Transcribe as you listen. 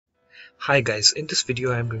Hi guys, in this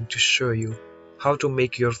video I am going to show you how to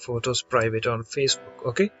make your photos private on Facebook,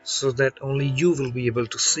 okay? So that only you will be able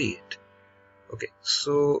to see it. Okay,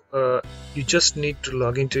 so you just need to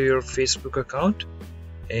log into your Facebook account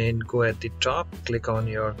and go at the top, click on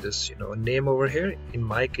your name over here. In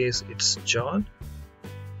my case it's John,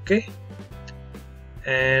 okay?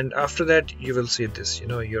 And after that you will see this,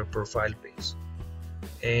 your profile page.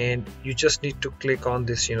 And you just need to click on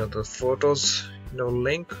this, the photos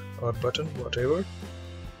link or button, whatever,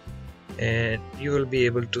 and you will be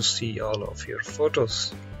able to see all of your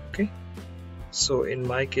photos. Okay, so in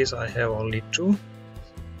my case I have only two,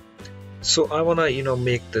 so I wanna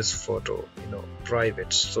make this photo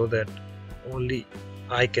private so that only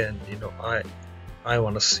I can I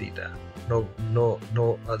wanna see that,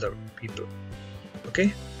 no other people.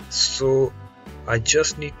 Okay, so I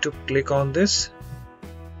just need to click on this.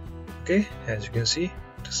 Okay, as you can see,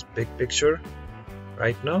 this big picture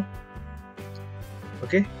right now.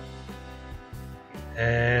 Okay,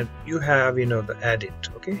 and you have the edit.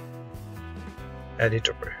 Okay, edit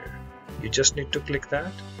over here. You just need to click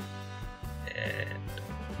that, and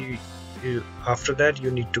you after that you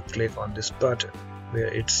need to click on this button where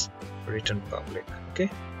it's written public. Okay,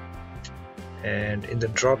 and in the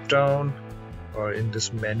drop down or in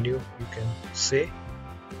this menu you can say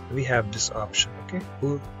we have this option. Okay,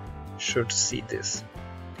 who should see this?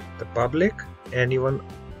 The public, anyone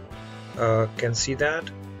can see that.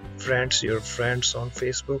 Friends, your friends on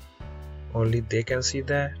Facebook, only they can see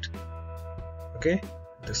that. Okay,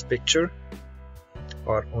 this picture,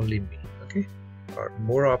 or only me. Okay, or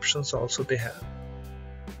more options also they have.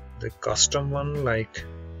 The custom one, like,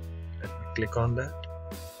 let me click on that.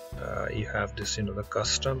 You have this the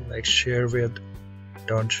custom, like share with,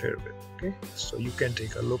 don't share with. Okay, so you can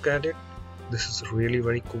take a look at it. This is a really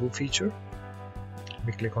very cool feature.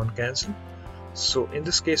 We click on cancel. So in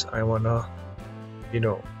this case I wanna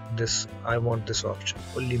I want this option,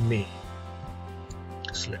 only me.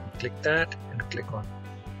 So let me click that and click on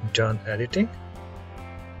done editing,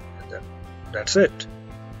 and then that's it.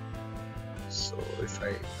 So if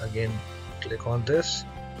I again click on this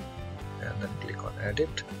and then click on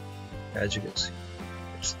edit, as you can see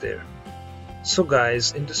it's there. So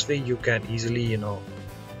guys, in this way you can easily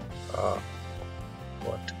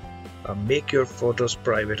make your photos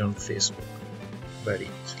private on Facebook very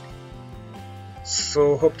easily.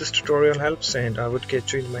 So hope this tutorial helps, and I would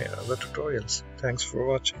catch you in my other tutorials. Thanks for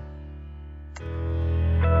watching.